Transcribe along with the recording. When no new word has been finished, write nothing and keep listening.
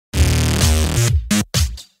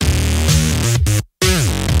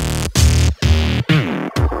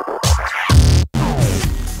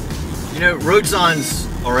Road signs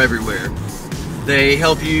are everywhere. They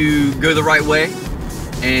help you go the right way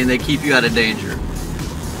and they keep you out of danger.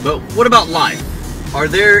 But what about life? Are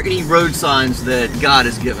there any road signs that God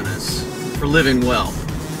has given us for living well?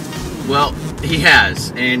 Well, He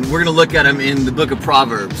has, and we're going to look at them in the book of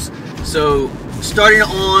Proverbs. So starting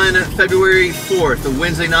on February 4th, a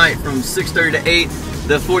Wednesday night from 6:30 to 8,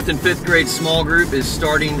 the 4th and 5th grade small group is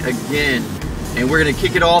starting again. And we're going to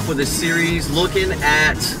kick it off with a series looking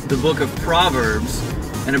at the book of Proverbs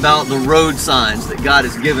and about the road signs that God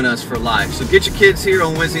has given us for life. So get your kids here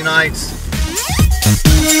on Wednesday nights.